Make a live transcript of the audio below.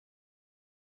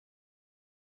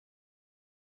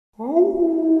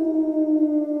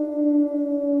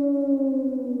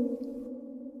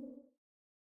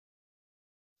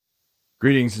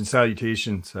Greetings and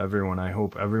salutations, everyone. I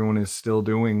hope everyone is still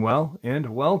doing well,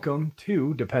 and welcome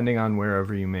to, depending on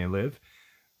wherever you may live,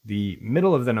 the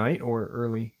middle of the night or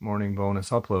early morning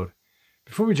bonus upload.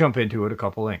 Before we jump into it, a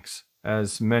couple links.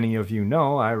 As many of you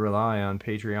know, I rely on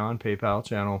Patreon, PayPal,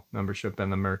 channel membership,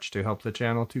 and the merch to help the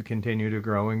channel to continue to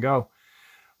grow and go.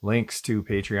 Links to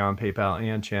Patreon, PayPal,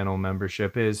 and channel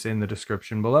membership is in the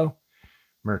description below.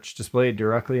 Merch displayed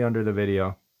directly under the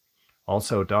video.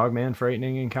 Also, Dogman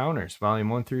Frightening Encounters, Volume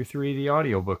 1 through 3, the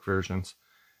audiobook versions.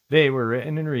 They were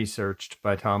written and researched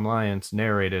by Tom Lyons,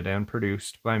 narrated and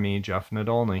produced by me, Jeff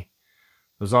Nadolny.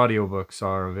 Those audiobooks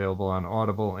are available on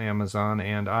Audible, Amazon,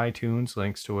 and iTunes,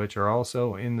 links to which are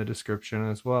also in the description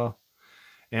as well.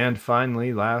 And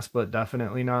finally, last but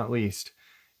definitely not least,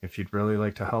 if you'd really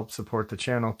like to help support the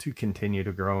channel to continue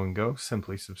to grow and go,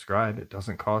 simply subscribe. It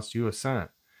doesn't cost you a cent.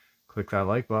 Click that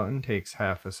like button, takes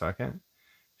half a second.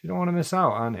 If you don't want to miss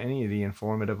out on any of the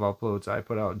informative uploads I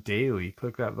put out daily,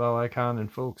 click that bell icon,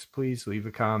 and folks, please leave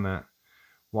a comment.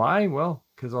 Why? Well,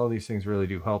 because all these things really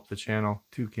do help the channel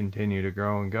to continue to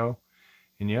grow and go.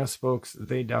 And yes, folks,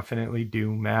 they definitely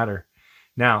do matter.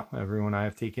 Now, everyone, I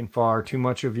have taken far too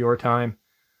much of your time.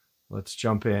 Let's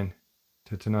jump in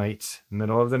to tonight's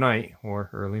middle of the night or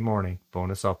early morning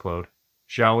bonus upload,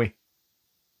 shall we?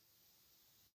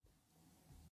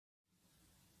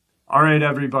 All right,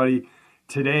 everybody.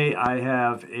 Today I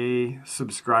have a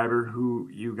subscriber who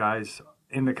you guys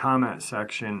in the comment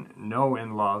section know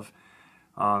and love.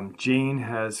 Jane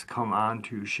has come on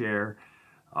to share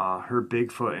her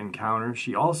Bigfoot encounter.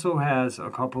 She also has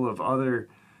a couple of other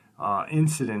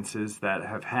incidences that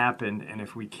have happened, and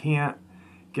if we can't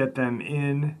get them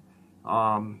in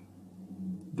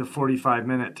the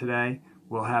 45-minute today,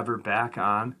 we'll have her back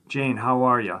on. Jane, how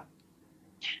are you?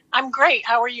 I'm great.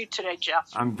 How are you today,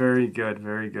 Jeff? I'm very good,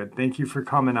 very good. Thank you for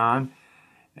coming on.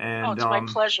 And it's my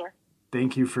pleasure.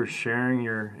 Thank you for sharing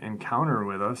your encounter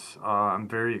with us. I'm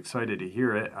very excited to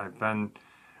hear it. I've been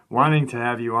wanting to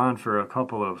have you on for a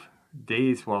couple of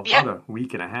days, well, about a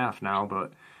week and a half now,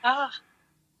 but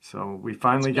so we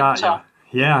finally got you.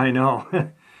 Yeah, I know.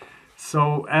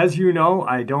 So as you know,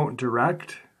 I don't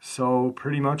direct. So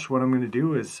pretty much what I'm going to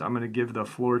do is I'm going to give the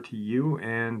floor to you,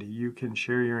 and you can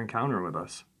share your encounter with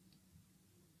us.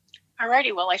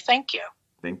 Alrighty, well, I thank you.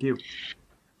 Thank you.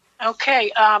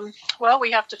 Okay, well,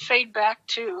 we have to fade back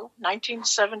to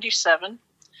 1977.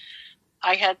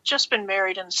 I had just been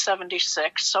married in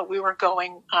 76, so we were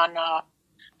going on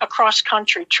a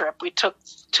cross-country trip. We took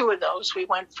 2 of those. We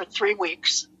went for 3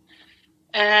 weeks,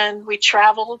 and we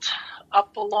traveled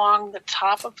up along the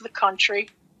top of the country.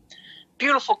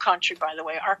 Beautiful country, by the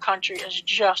way. Our country is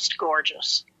just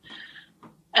gorgeous.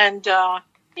 And,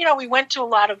 you know, we went to a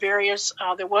lot of areas.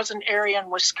 There was an area in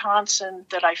Wisconsin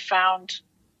that I found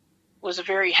was a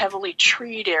very heavily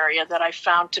treed area that I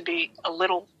found to be a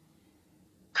little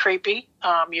creepy.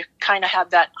 You kind of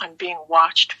had that I'm being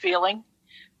watched feeling.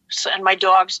 So, and my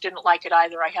dogs didn't like it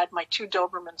either. I had my 2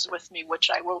 Dobermans with me, which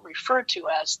I will refer to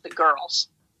as the girls.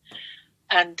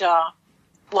 And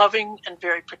loving and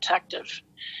very protective.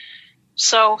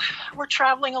 So we're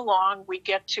traveling along. We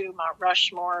get to Mount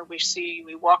Rushmore.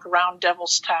 We walk around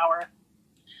Devil's Tower,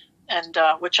 and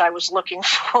which I was looking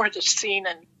for the scene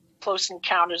in Close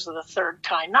Encounters of the Third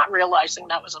Kind, not realizing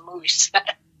that was a movie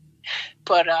set.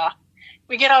 But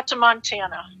we get out to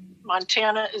Montana.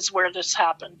 Montana is where this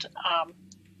happened.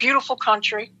 Beautiful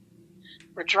country.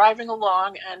 We're driving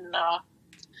along, and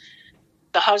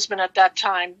the husband at that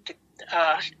time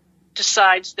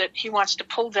decides that he wants to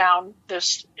pull down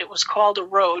this, it was called a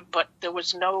road, but there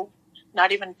was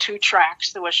not even 2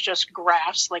 tracks. There was just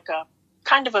grass, like a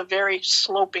kind of a very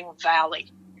sloping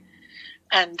valley.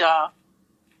 And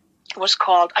it was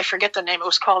called, I forget the name, it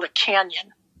was called a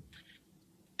canyon.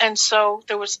 And so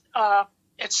there was,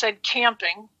 it said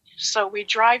camping. So we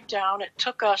drive down. It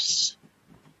took us,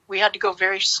 we had to go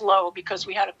very slow because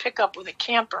we had to pick up with a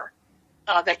camper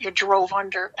that you drove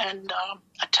under and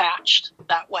attached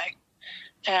that way.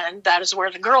 And that is where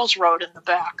the girls rode in the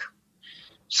back.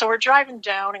 So we're driving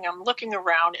down, and I'm looking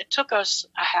around. It took us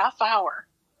a half hour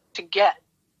to get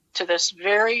to this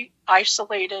very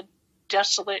isolated,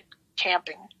 desolate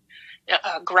camping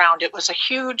ground. It was a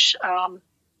huge,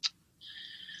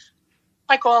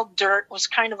 like all dirt, was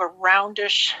kind of a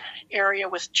roundish area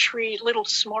with little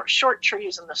short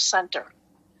trees in the center.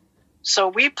 So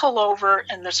we pull over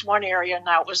in this one area.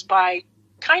 Now it was by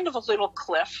kind of a little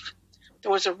cliff.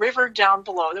 There was a river down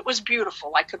below that was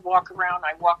beautiful. I could walk around.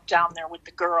 I walked down there with the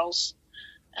girls,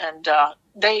 and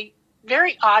they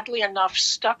very oddly enough,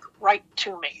 stuck right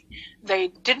to me. They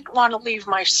didn't want to leave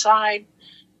my side.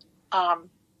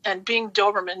 And being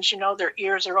Dobermans, you know, their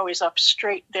ears are always up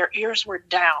straight. Their ears were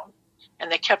down,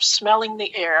 and they kept smelling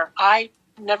the air. I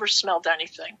never smelled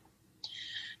anything.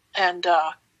 And,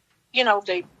 you know,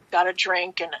 they got a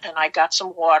drink, and I got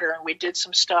some water, and we did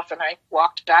some stuff, and I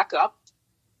walked back up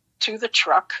to the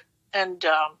truck, and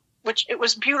which it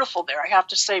was beautiful there, I have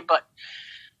to say, but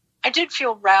I did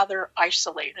feel rather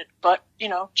isolated. But, you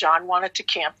know, John wanted to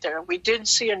camp there. We did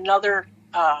see another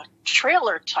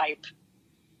trailer type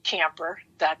camper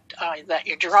that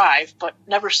you drive, but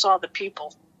never saw the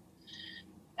people.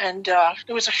 And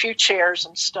there was a few chairs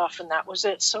and stuff, and that was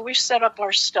it. So we set up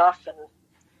our stuff, and,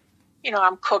 you know,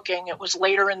 I'm cooking. It was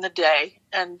later in the day,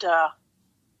 and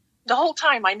the whole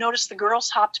time I noticed the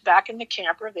girls hopped back in the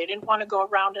camper. They didn't want to go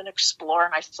around and explore,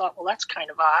 and I thought, well, that's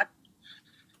kind of odd.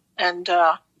 And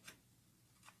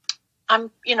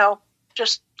I'm, you know,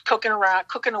 just cooking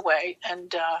away,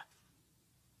 and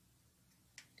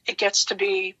it gets to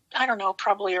be, I don't know,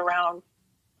 probably around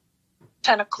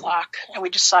 10 o'clock, and we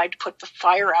decide to put the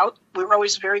fire out. We were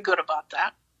always very good about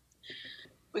that.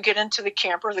 We get into the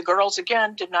camper. The girls,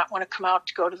 again, did not want to come out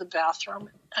to go to the bathroom,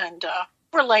 and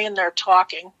we're laying there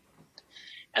talking.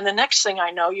 And the next thing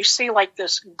I know, you see like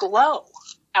this glow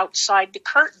outside the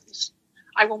curtains.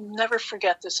 I will never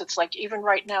forget this. It's like even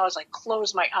right now, as I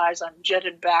close my eyes, I'm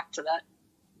jetted back to that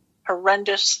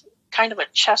horrendous kind of a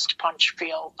chest punch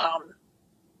feel.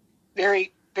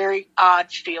 Very, very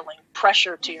odd feeling,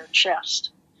 pressure to your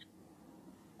chest.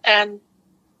 And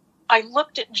I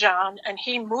looked at John, and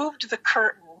he moved the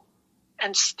curtain,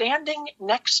 and standing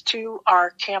next to our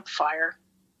campfire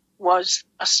was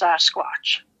a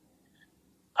Sasquatch.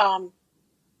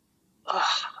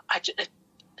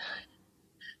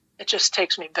 It just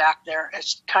takes me back there.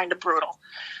 It's kind of brutal.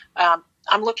 I'm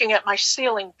looking at my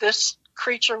ceiling. This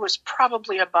creature was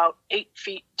probably about 8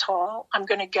 feet tall, I'm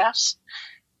going to guess.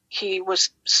 He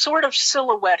was sort of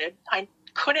silhouetted. I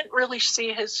couldn't really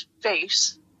see his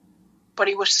face, but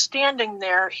he was standing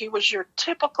there. He was your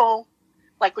typical,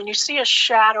 like when you see a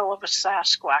shadow of a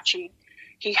Sasquatch,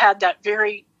 he had that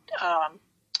very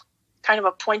kind of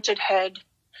a pointed head,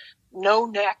 no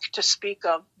neck to speak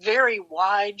of, very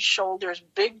wide shoulders,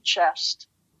 big chest,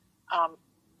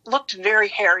 looked very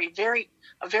hairy,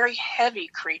 a very heavy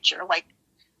creature, like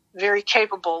very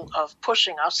capable of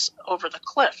pushing us over the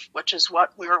cliff, which is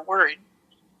what we were worried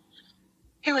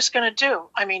he was going to do.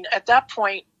 I mean, at that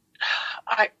point,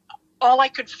 all I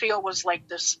could feel was like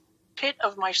this pit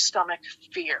of my stomach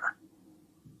fear.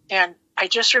 And I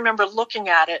just remember looking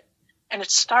at it, and it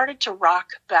started to rock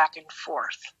back and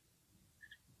forth.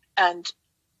 And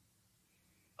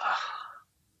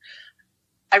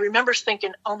I remember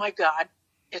thinking, oh my God,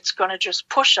 it's going to just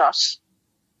push us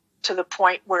to the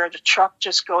point where the truck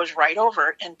just goes right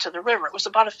over into the river. It was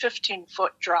about a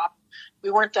 15-foot drop.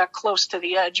 We weren't that close to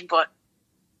the edge, but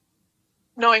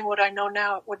knowing what I know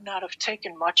now, it would not have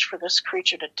taken much for this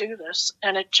creature to do this.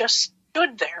 And it just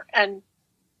stood there. And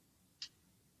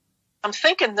I'm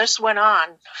thinking this went on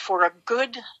for a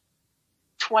good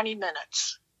 20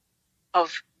 minutes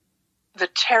of the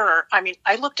terror. I mean,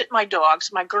 I looked at my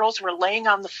dogs. My girls were laying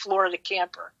on the floor of the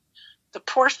camper. The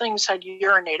poor things had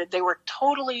urinated. They were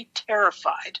totally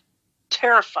terrified.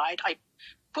 I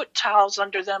put towels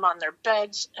under them on their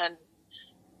beds, and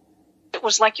it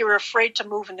was like you were afraid to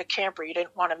move in the camper. You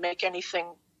didn't want to make anything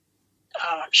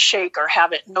shake or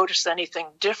have it notice anything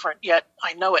different. Yet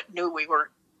I know it knew we were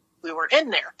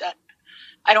in there. That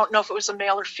I don't know if it was a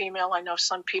male or female. I know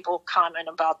some people comment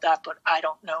about that, but I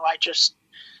don't know. I just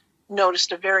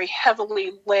noticed a very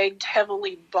heavily legged,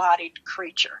 heavily bodied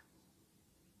creature.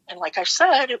 And like I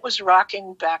said, it was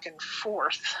rocking back and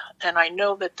forth. And I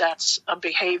know that that's a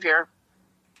behavior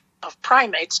of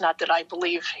primates. Not that I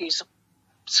believe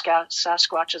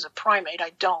Sasquatch is a primate.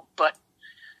 I don't. But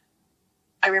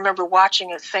I remember watching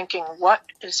it thinking, what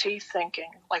is he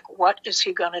thinking? Like, what is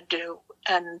he going to do?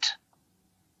 And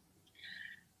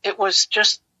it was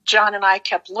just John and I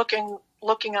kept looking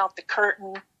out the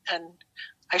curtain. And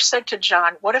I said to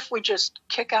John, what if we just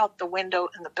kick out the window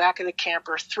in the back of the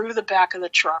camper through the back of the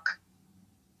truck,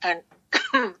 and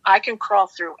I can crawl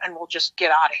through and we'll just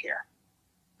get out of here?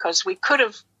 Because we could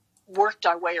have worked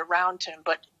our way around him,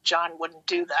 but John wouldn't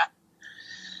do that.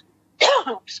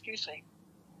 Excuse me.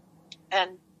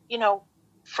 And, you know,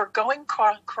 for going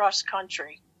cross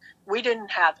country, we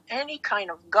didn't have any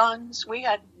kind of guns. We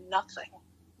had nothing.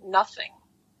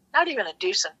 Not even a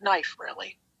decent knife,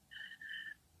 really.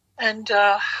 And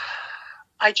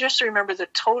I just remember the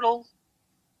total,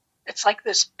 it's like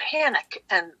this panic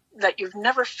and that you've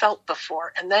never felt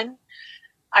before. And then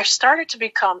I started to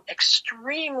become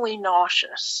extremely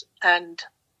nauseous, and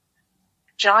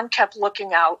John kept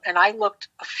looking out, and I looked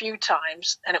a few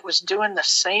times, and it was doing the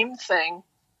same thing.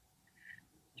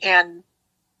 And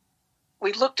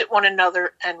we looked at one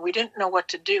another, and we didn't know what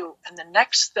to do. And the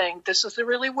next thing, this is the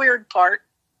really weird part,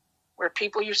 where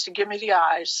people used to give me the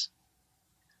eyes.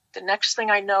 The next thing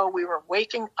I know, we were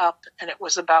waking up, and it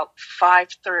was about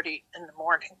 5:30 in the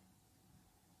morning.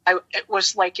 It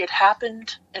was like it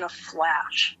happened in a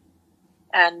flash.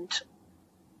 And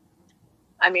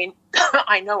I mean,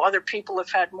 I know other people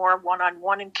have had more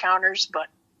one-on-one encounters, but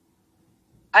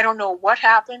I don't know what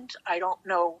happened. I don't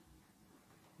know.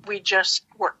 We just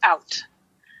were out.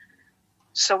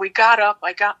 So we got up.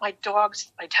 I got my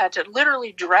dogs. I had to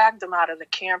literally drag them out of the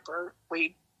camper.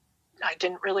 I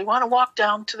didn't really want to walk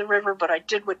down to the river, but I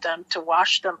did with them to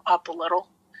wash them up a little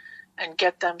and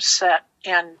get them set.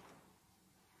 And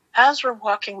as we're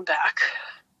walking back,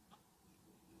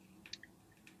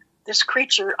 this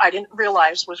creature I didn't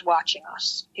realize was watching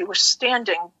us. He was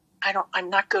standing. I'm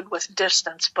not good with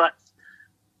distance, but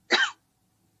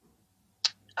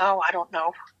I don't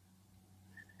know,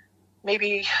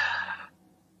 maybe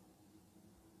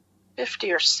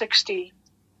 50 or 60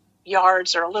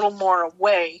 yards or a little more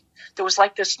away. There was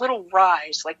like this little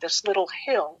rise, like this little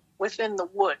hill within the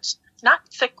woods, not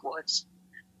thick woods,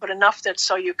 but enough that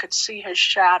so you could see his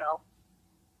shadow,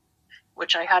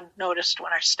 which I hadn't noticed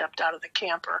when I stepped out of the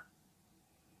camper.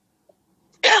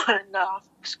 And,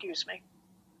 excuse me.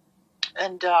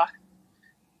 And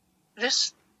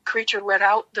this creature let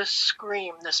out this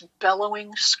scream, this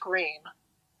bellowing scream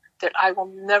that I will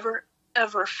never,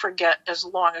 ever forget as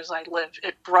long as I live.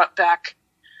 It brought back,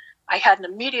 I had an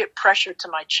immediate pressure to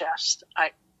my chest.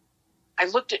 I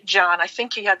looked at John. I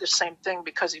think he had the same thing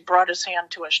because he brought his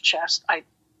hand to his chest. I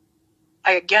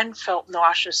again felt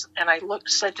nauseous, and I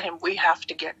said to him, we have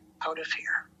to get out of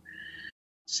here.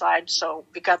 So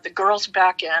we got the girls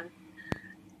back in,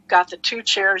 got the 2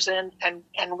 chairs in, and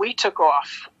we took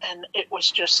off. And it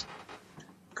was just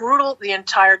brutal the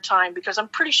entire time because I'm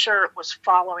pretty sure it was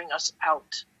following us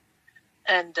out.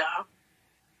 And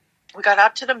we got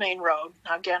out to the main road.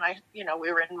 Now, again,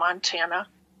 we were in Montana,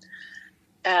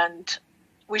 and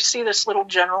we see this little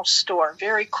general store,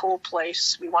 very cool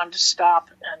place. We wanted to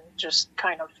stop and just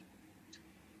kind of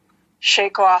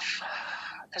shake off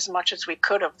as much as we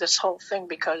could of this whole thing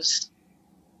because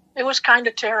it was kind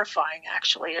of terrifying,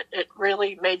 actually. It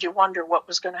really made you wonder what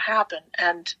was going to happen.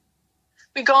 And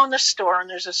we go in the store, and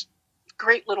there's this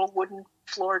great little wooden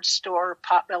floored store,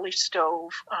 potbelly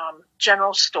stove,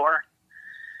 general store.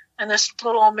 And this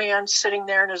little old man sitting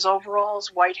there in his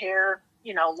overalls, white hair,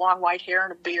 long white hair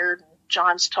and a beard. And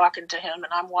John's talking to him,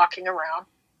 and I'm walking around.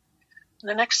 And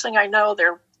the next thing I know,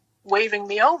 they're waving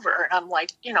me over. And I'm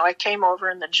like, I came over,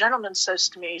 and the gentleman says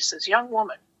to me, he says, young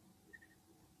woman,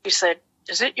 he said,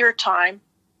 is it your time?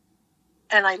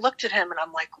 And I looked at him, and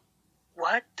I'm like,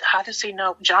 what? How does he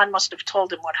know? John must have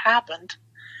told him what happened.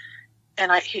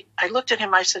 And I looked at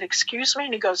him, I said, excuse me?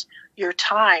 And he goes, your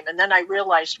time. And then I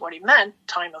realized what he meant,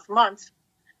 time of month.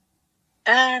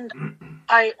 And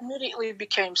I immediately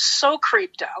became so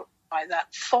creeped out by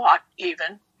that thought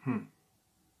even.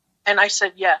 And I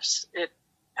said, yes, it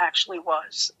actually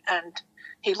was. And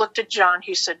he looked at John.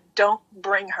 He said, don't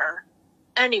bring her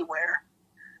anywhere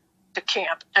to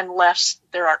camp unless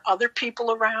there are other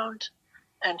people around.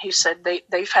 And he said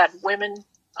they've had women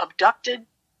abducted,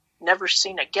 never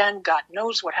seen again. God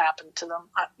knows what happened to them.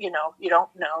 You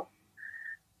don't know.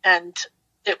 And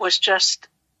it was just,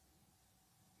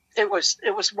 it was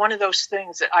one of those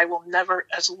things that I will never,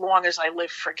 as long as I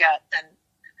live, forget. And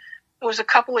it was a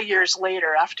couple of years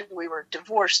later, after we were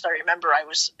divorced, I remember I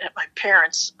was at my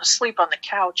parents' asleep on the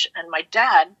couch, and my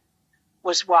dad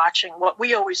was watching what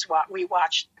we always watch. We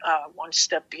watched One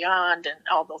Step Beyond and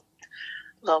all the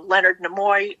Leonard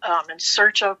Nimoy In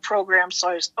Search Of programs, so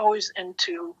I was always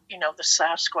into, the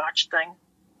Sasquatch thing.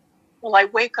 Well, I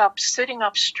wake up sitting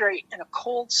up straight in a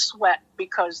cold sweat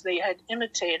because they had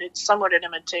somewhat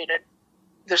imitated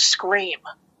the scream.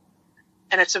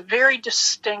 And it's a very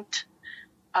distinct,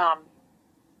 kind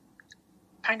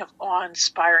of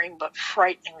awe-inspiring but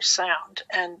frightening sound.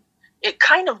 And it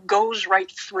kind of goes right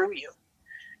through you.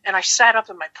 And I sat up,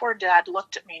 and my poor dad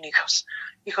looked at me, and he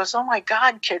goes, oh my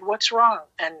God, kid, what's wrong?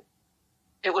 And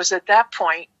it was at that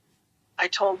point I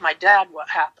told my dad what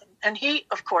happened. And he,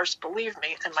 of course, believed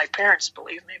me, and my parents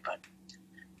believed me. But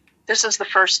this is the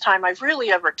first time I've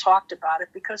really ever talked about it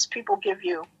because people give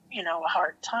you, a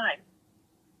hard time.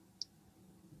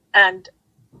 And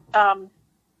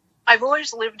I've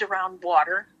always lived around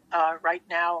water. Right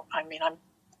now,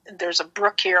 there's a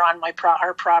brook here on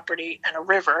our property and a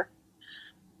river.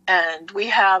 And we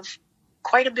have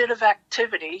quite a bit of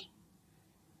activity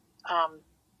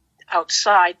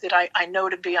outside that I know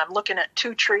to be. I'm looking at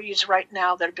 2 trees right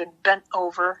now that have been bent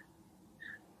over,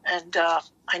 and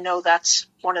I know that's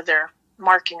one of their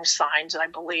marking signs, I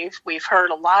believe. We've heard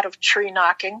a lot of tree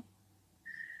knocking.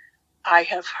 I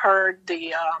have heard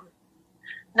the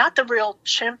not the real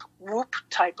chimp whoop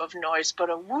type of noise, but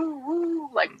a woo woo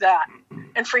like that.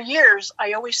 And for years,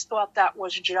 I always thought that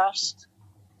was just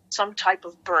some type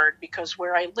of bird, because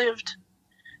where I lived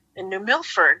in New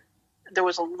Milford, there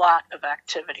was a lot of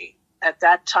activity. At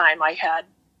that time, I had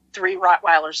 3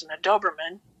 Rottweilers and a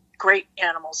Doberman, great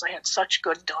animals. I had such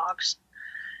good dogs.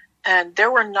 And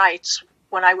there were nights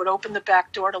when I would open the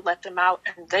back door to let them out,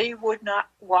 and they would not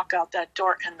walk out that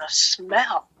door. And the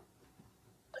smell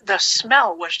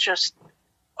was just,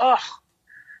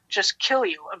 just kill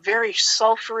you. A very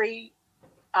sulfury,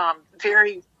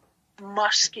 very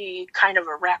musky, kind of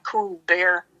a raccoon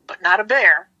bear, but not a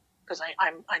bear, because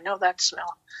I know that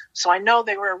smell. So I know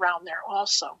they were around there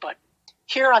also. But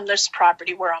here on this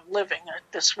property where I'm living,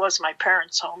 this was my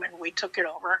parents' home and we took it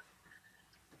over,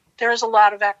 there is a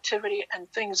lot of activity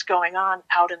and things going on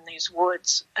out in these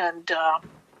woods. And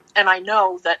I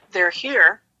know that they're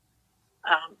here.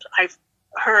 I've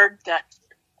heard that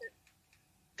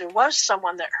there was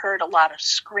someone that heard a lot of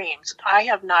screams. I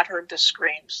have not heard the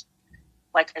screams.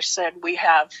 Like I said, we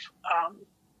have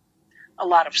a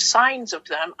lot of signs of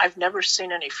them. I've never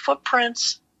seen any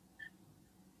footprints.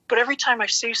 But every time I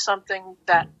see something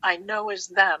that I know is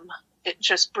them, it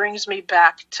just brings me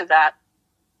back to that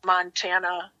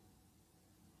Montana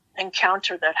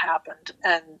encounter that happened.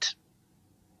 And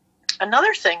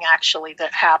another thing actually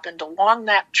that happened along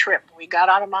that trip, we got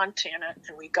out of Montana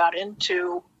and we got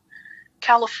into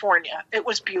California. It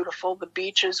was beautiful. The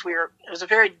beaches, it was a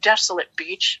very desolate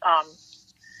beach.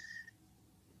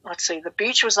 Let's see, the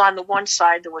beach was on the one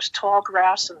side. There was tall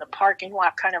grass and the parking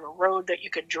lot, kind of a road that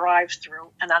you could drive through.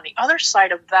 And on the other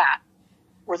side of that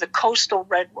were the coastal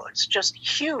redwoods, just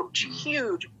huge,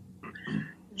 huge,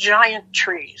 giant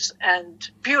trees and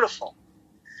beautiful.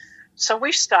 So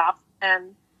we stopped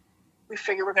and we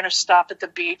figured we're going to stop at the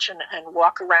beach and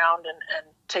walk around and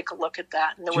take a look at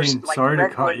that. And there Jane, was like sorry to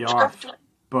cut you off,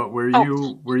 but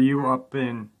were you up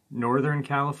in Northern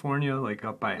California, like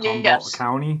up by Humboldt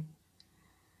County?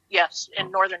 Yes,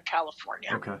 in Northern California.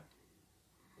 Okay.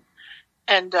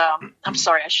 And I'm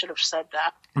sorry, I should have said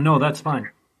that. No, that's fine.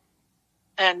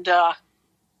 And,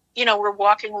 we're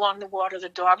walking along the water. The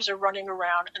dogs are running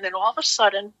around. And then all of a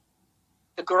sudden,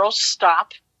 the girls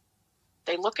stop.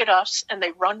 They look at us, and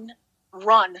they run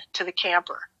to the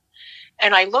camper.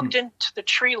 And I looked into the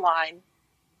tree line,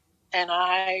 and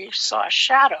I saw a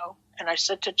shadow. And I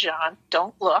said to John,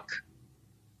 don't look.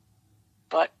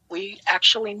 But we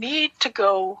actually need to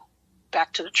go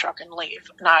back to the truck and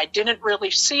leave. Now, I didn't really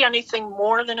see anything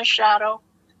more than a shadow,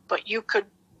 but you could,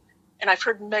 and I've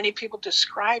heard many people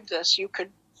describe this, you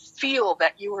could feel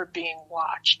that you were being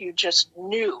watched. You just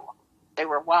knew they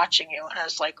were watching you. And I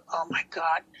was like, oh my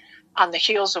God. On the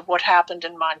heels of what happened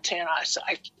in Montana, I said,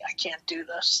 I can't do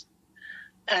this.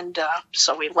 And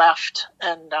so we left.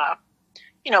 And,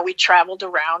 we traveled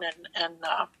around and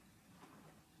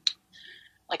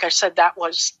like I said, that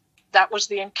was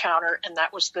the encounter, and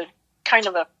that was the kind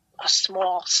of a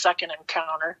small second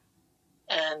encounter.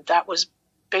 And that was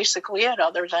basically it,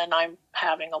 other than I'm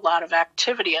having a lot of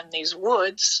activity in these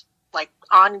woods, like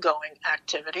ongoing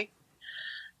activity.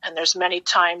 And there's many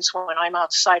times when I'm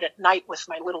outside at night with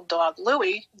my little dog,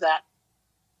 Louie, that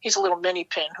he's a little mini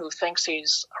pin who thinks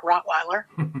he's a Rottweiler.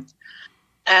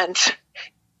 And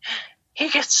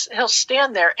he'll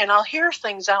stand there and I'll hear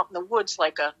things out in the woods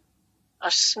like a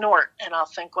snort, and I'll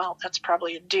think, well, that's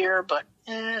probably a deer, but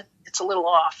it's a little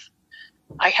off.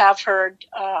 I have heard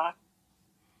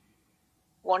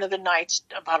one of the nights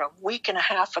about a week and a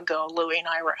half ago, Louie and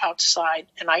I were outside,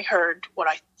 and I heard what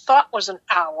I thought was an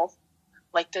owl,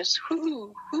 like this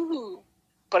hoo hoo,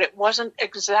 but it wasn't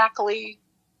exactly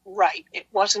right. It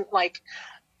wasn't like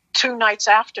 2 nights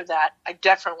after that, I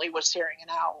definitely was hearing an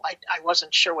owl. I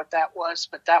wasn't sure what that was,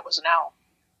 but that was an owl.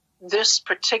 This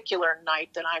particular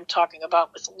night that I'm talking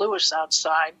about with Lewis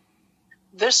outside,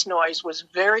 this noise was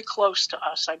very close to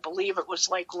us. I believe it was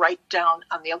like right down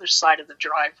on the other side of the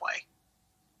driveway.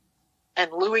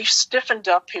 And Louis stiffened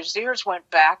up, his ears went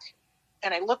back,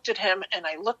 and I looked at him and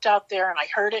I looked out there and I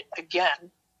heard it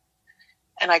again.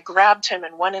 And I grabbed him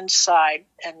and went inside,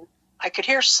 and I could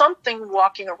hear something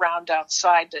walking around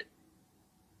outside that,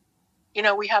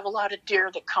 we have a lot of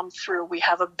deer that come through. We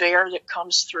have a bear that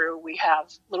comes through. We have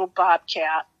little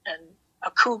bobcat and a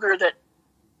cougar that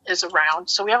is around.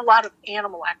 So we have a lot of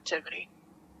animal activity.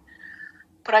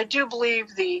 But I do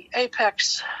believe the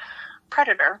apex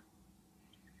predator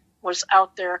was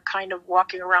out there kind of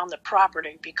walking around the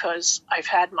property, because I've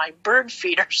had my bird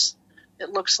feeders. It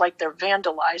looks like they're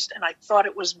vandalized, and I thought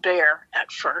it was bear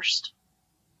at first,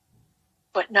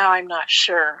 but now I'm not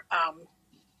sure.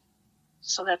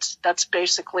 So that's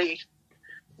basically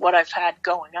what I've had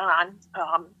going on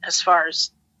as far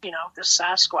as, the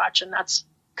Sasquatch, and that's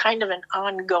kind of an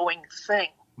ongoing thing.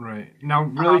 Right. Now,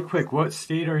 really quick, what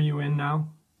state are you in now?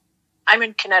 I'm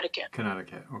in Connecticut.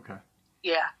 Connecticut, okay.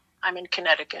 Yeah, I'm in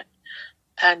Connecticut.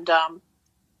 And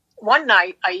one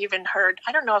night I even heard,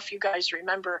 I don't know if you guys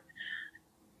remember,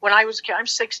 when I was a kid, I'm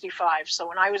 65, so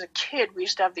when I was a kid, we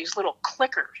used to have these little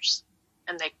clickers,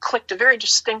 and they clicked a very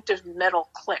distinctive metal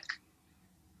click.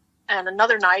 And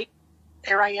another night,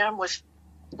 here I am with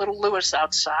little Lewis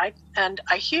outside, and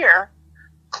I hear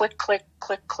click, click,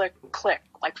 click, click, click,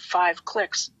 like 5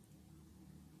 clicks.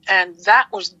 And that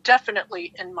was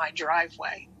definitely in my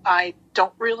driveway. I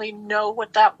don't really know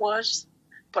what that was,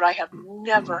 but I have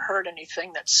never heard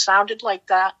anything that sounded like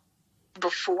that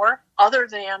before, other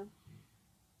than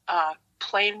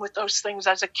playing with those things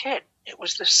as a kid. It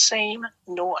was the same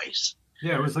noise.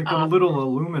 Yeah, it was like a little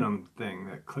aluminum thing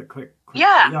that click, click, click.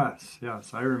 Yeah.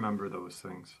 Yes, I remember those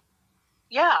things.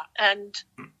 Yeah, and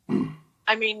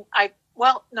I mean,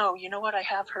 no, you know what? I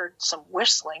have heard some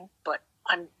whistling, but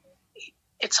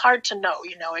it's hard to know,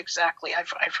 exactly.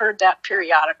 I've heard that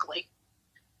periodically,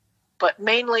 but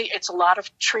mainly it's a lot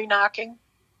of tree knocking.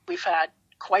 We've had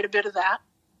quite a bit of that.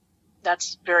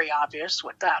 That's very obvious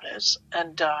what that is.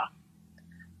 And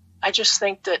I just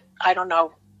think that, I don't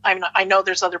know, I know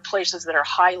there's other places that are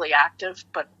highly active,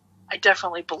 but I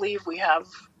definitely believe we have,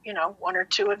 1 or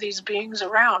 2 of these beings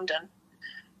around. And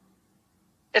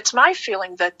it's my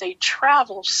feeling that they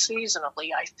travel seasonally,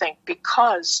 I think,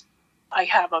 because I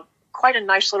have quite a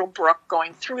nice little brook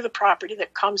going through the property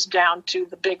that comes down to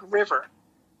the big river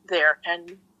there.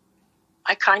 And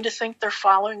I kind of think they're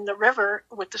following the river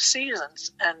with the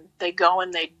seasons, and they go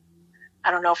and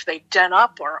I don't know if they den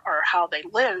up or how they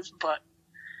live, but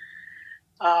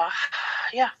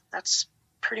yeah, that's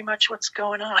pretty much what's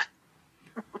going on.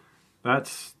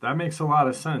 That makes a lot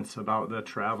of sense about the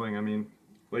traveling. I mean,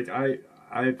 like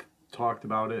I've talked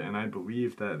about it, and I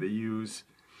believe that they use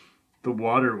the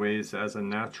waterways as a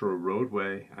natural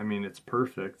roadway. I mean, it's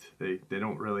perfect. They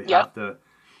don't really have to.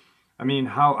 I mean,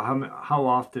 how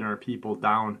often are people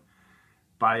down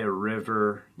by a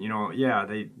river?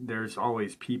 There's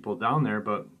always people down there,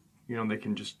 but they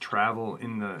can just travel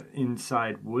in the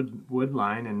inside wood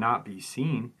line and not be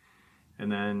seen,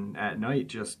 and then at night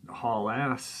just haul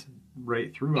ass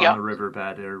right through on the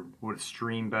riverbed or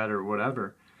stream bed or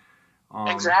whatever.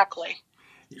 Exactly.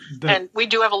 And we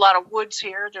do have a lot of woods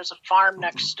here. There's a farm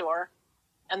next door,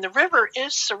 and the river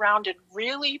is surrounded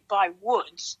really by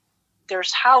woods.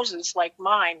 There's houses like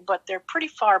mine, but they're pretty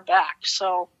far back.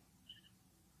 So,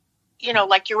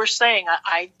 like you were saying,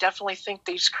 I definitely think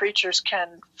these creatures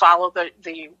can follow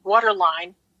the water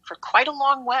line for quite a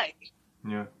long way.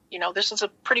 Yeah. This is a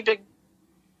pretty big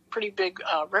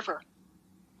river.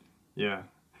 Yeah.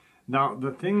 Now,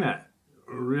 the thing that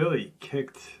really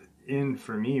kicked in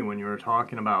for me when you were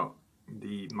talking about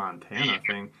the Montana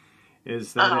thing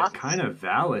is that it kind of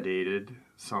validated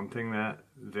something that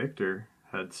Victor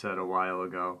had said a while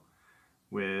ago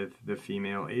with the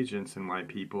female agents, and why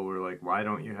people were like, why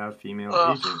don't you have female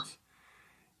agents?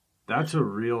 That's a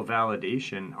real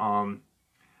validation.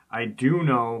 I do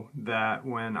know that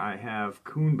when I have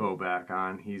Kuhnbo back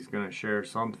on, he's going to share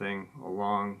something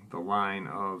along the line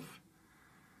of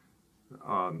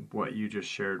what you just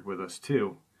shared with us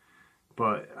too.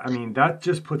 But I mean, that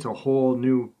just puts a whole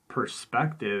new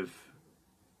perspective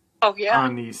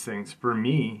on these things for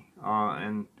me.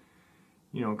 And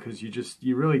because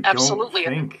you really don't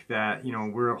think that,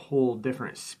 we're a whole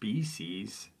different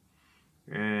species,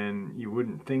 and you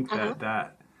wouldn't think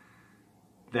that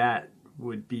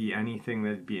would be anything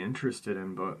that'd be interested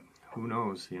in, but who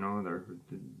knows, they're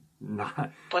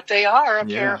not. But they are,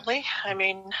 apparently. Yeah. I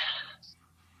mean,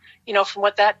 from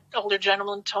what that older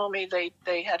gentleman told me,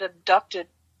 they had abducted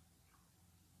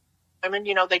women.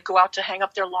 They'd go out to hang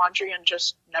up their laundry and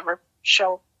just never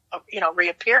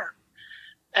reappear.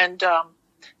 And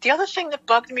the other thing that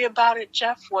bugged me about it,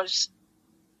 Jeff, was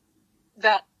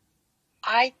that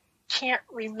I can't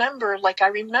remember. Like, I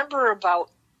remember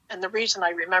about, and the reason I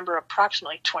remember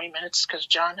approximately 20 minutes because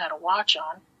John had a watch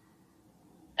on.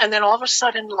 And then all of a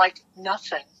sudden, like,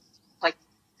 nothing. Like,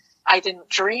 I didn't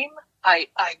dream. I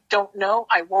don't know.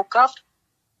 I woke up,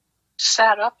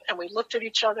 sat up, and we looked at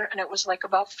each other, and it was like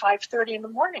about 5:30 in the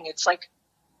morning. It's like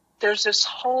there's this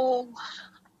whole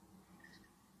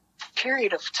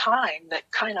period of time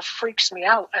that kind of freaks me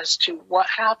out as to what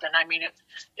happened. I mean,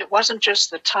 it wasn't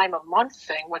just the time of month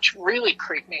thing, which really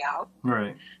creeped me out.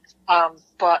 Right.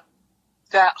 But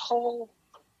that whole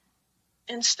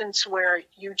instance where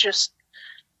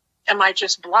am I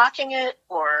just blocking it,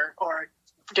 or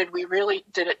did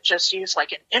it just use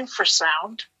like an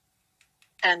infrasound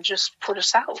and just put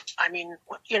us out? I mean,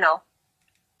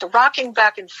 the rocking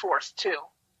back and forth too.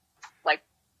 Like,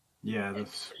 yeah, the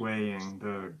swaying,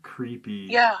 the creepy.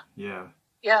 Yeah. Yeah.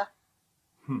 Yeah.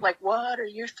 Like, what are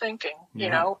you thinking?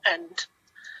 Yeah. And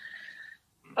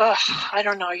I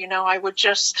don't know, I would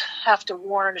just have to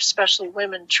warn, especially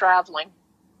women traveling,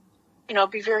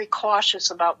 be very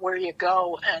cautious about where you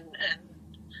go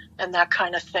and that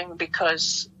kind of thing,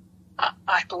 because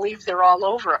I believe they're all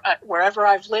over. Wherever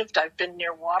I've lived, I've been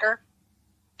near water,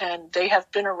 and they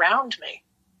have been around me,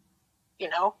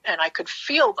 and I could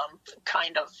feel them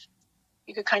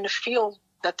you could kind of feel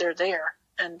that they're there.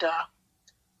 And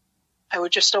I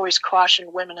would just always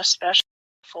caution women, especially,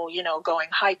 going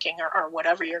hiking or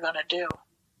whatever you're going to do.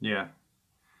 Yeah.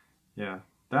 Yeah.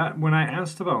 That, when I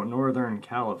asked about Northern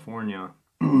California,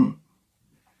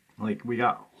 like, we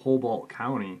got Humboldt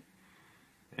County,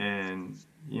 and,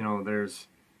 there's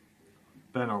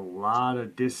been a lot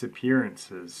of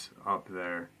disappearances up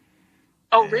there.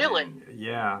 Oh, really?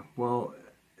 Yeah. Well,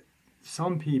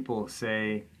 some people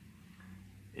say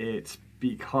it's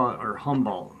because, or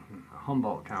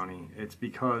Humboldt County, it's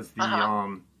because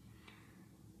the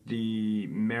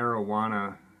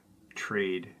marijuana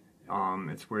trade,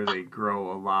 it's where they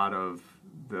grow a lot of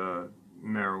the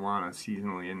marijuana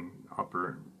seasonally in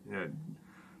upper,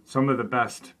 some of the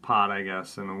best pot, I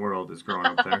guess, in the world is grown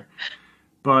up there.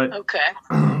 But okay.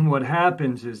 What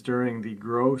happens is during the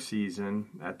grow season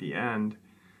at the end,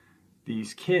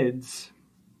 these kids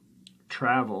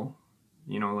travel,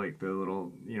 like the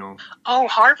little, Oh,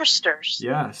 harvesters.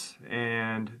 Yes,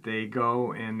 and they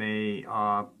go and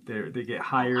they get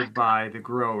hired by the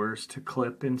growers to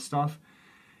clip and stuff.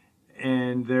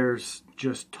 And there's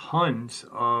just tons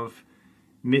of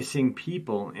missing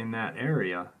people in that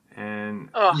area, and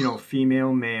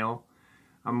female, male.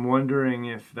 I'm wondering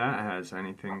if that has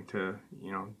anything to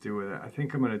do with it. I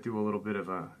think I'm going to do a little bit of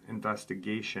a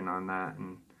investigation on that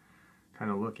and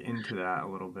kind of look into that a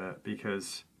little bit,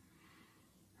 because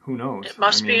who knows? It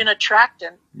must be an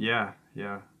attractant. Yeah,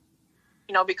 yeah.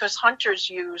 Because hunters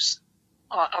use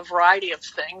a variety of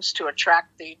things to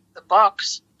attract the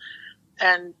bucks,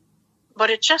 but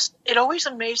it always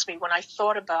amazed me when I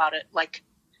thought about it. Like,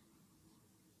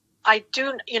 I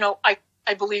do, I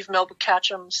believe Melba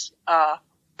Ketchum's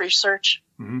research,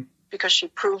 because she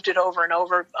proved it over and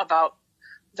over about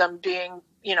them being,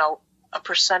 a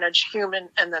percentage human,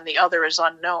 and then the other is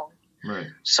unknown. Right.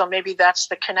 So maybe that's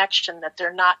the connection, that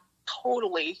they're not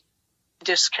totally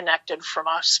disconnected from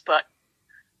us, but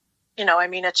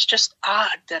it's just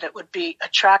odd that it would be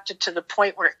attracted to the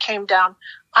point where it came down.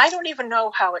 I don't even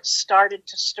know how it started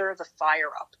to stir the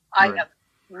fire up. Right. I have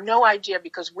no idea,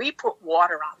 because we put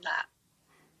water on that.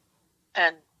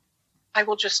 And I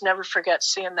will just never forget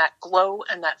seeing that glow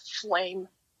and that flame,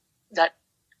 that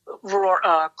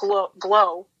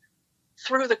glow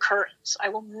through the curtains. I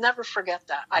will never forget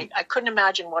that. I couldn't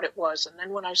imagine what it was. And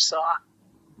then when I saw it.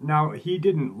 Now, he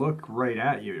didn't look right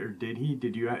at you, or did he?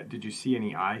 Did you see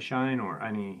any eye shine or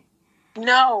any?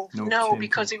 No,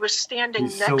 because he was standing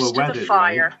next to the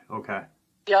fire. Right? Okay.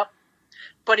 Yep.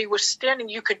 But he was standing,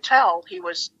 you could tell he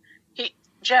was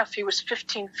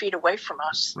 15 feet away from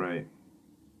us. Right.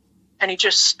 And he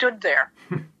just stood there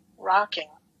rocking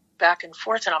back and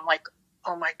forth. And I'm like,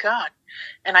 oh my God.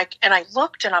 And I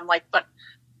looked, and I'm like, but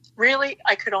really,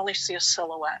 I could only see a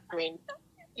silhouette. I mean,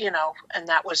 and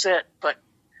that was it. But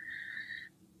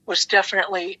was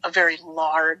definitely a very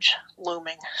large,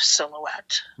 looming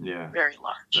silhouette. Yeah. Very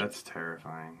large. That's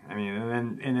terrifying. I mean,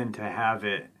 and then to have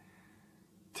it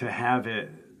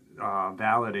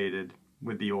validated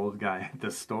with the old guy at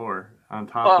the store on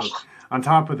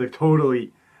top of the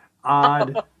totally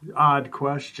odd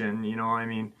question, I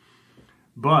mean,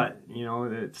 but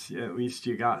it's, at least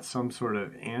you got some sort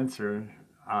of answer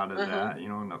out of that,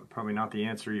 probably not the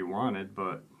answer you wanted,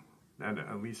 but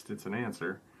at least it's an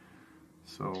answer.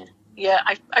 So yeah,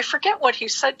 I forget what he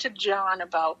said to John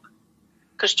about,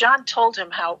 because John told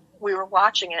him how we were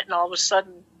watching it, and all of a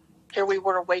sudden here we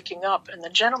were waking up, and the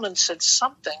gentleman said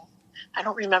something. I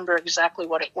don't remember exactly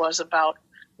what it was about,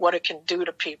 what it can do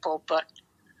to people, but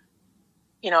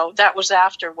that was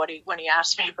after when he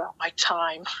asked me about my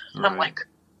time. And right. I'm like,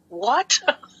 what?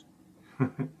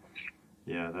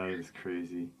 Yeah, that is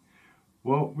crazy.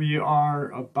 Well, we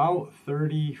are about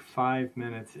 35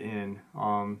 minutes in.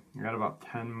 We got about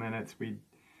 10 minutes.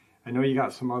 I know you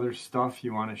got some other stuff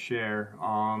you want to share.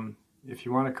 If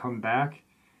you want to come back,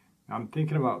 I'm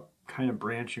thinking about kind of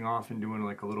branching off and doing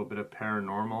like a little bit of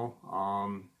paranormal,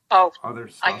 other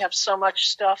stuff. I have so much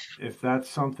stuff. If that's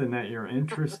something that you're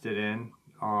interested in,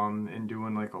 and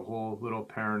doing like a whole little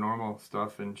paranormal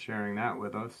stuff and sharing that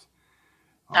with us.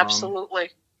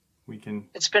 Absolutely. We can.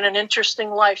 It's been an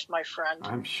interesting life, my friend.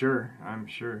 I'm sure.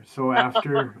 So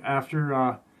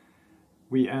after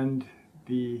we end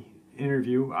the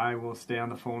interview, I will stay on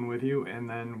the phone with you, and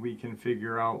then we can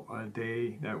figure out a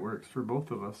day that works for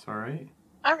both of us. All right?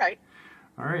 All right.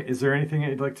 All right. Is there anything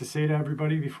you'd like to say to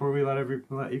everybody before we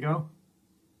let you go?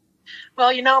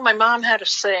 Well, my mom had a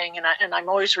saying, and I'm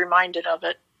always reminded of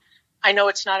it. I know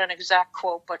it's not an exact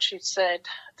quote, but she said,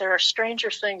 "There are stranger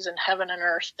things in heaven and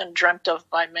earth than dreamt of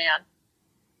by man."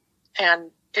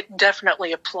 And it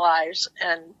definitely applies.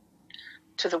 And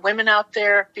to the women out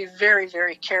there, be very,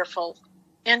 very careful.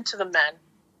 And to the men,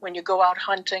 when you go out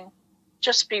hunting,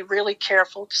 just be really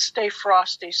careful. Stay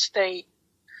frosty. Stay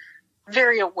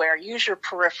very aware. Use your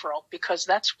peripheral, because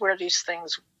that's where these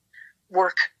things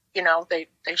work. They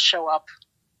show up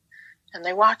and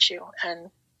they watch you.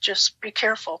 And just be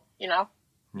careful, Yeah.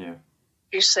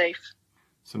 Be safe.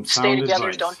 Some Stay together,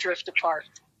 advice. don't drift apart.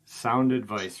 Sound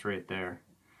advice right there.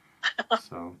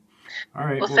 So, all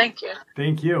right. Well, thank you.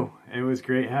 Thank you. It was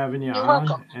great having you You're on,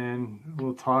 welcome. and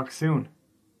we'll talk soon.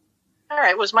 All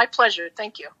right, it was my pleasure.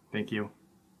 Thank you. Thank you.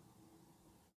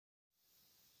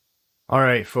 All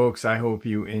right, folks, I hope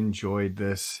you enjoyed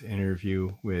this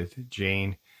interview with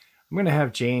Jane. I'm going to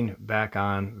have Jane back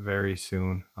on very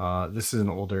soon. This is an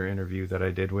older interview that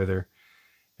I did with her.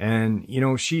 And,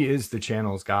 she is the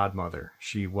channel's godmother.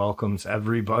 She welcomes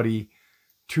everybody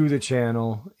to the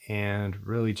channel and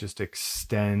really just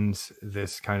extends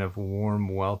this kind of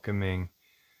warm, welcoming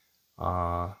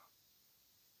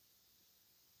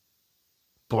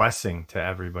blessing to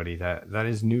everybody that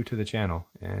is new to the channel.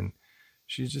 And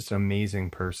she's just an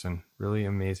amazing person, really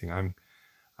amazing.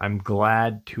 I'm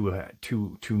glad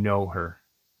to know her.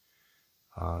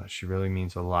 She really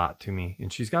means a lot to me,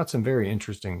 and she's got some very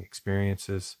interesting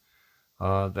experiences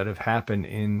that have happened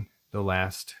in the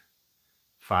last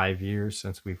 5 years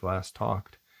since we've last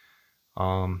talked,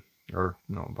 about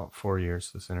 4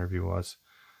 years this interview was.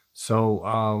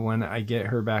 So when I get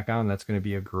her back on, that's going to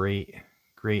be a great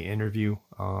interview.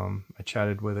 I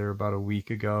chatted with her about a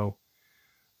week ago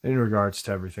in regards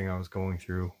to everything I was going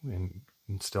through and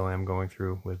still am going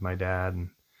through with my dad and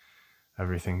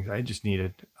everything. I just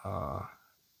needed a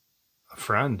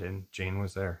friend, and Jane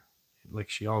was there, like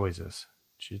she always is.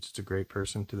 She's just a great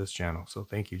person to this channel. So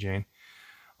thank you, Jane.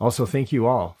 Also, thank you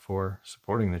all for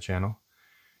supporting the channel.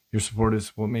 Your support is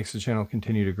what makes the channel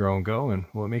continue to grow and go, and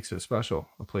what makes it special.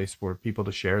 A place for people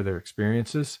to share their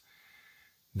experiences,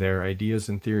 their ideas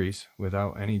and theories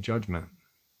without any judgment.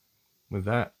 With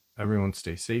that, everyone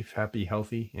stay safe, happy,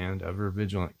 healthy, and ever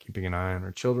vigilant, keeping an eye on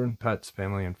our children, pets,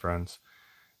 family, and friends.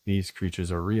 These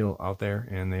creatures are real out there,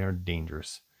 and they are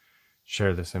dangerous.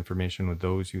 Share this information with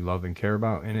those you love and care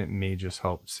about, and it may just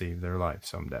help save their life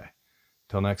someday.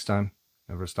 Till next time,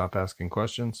 never stop asking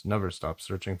questions, never stop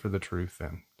searching for the truth,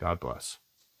 and God bless.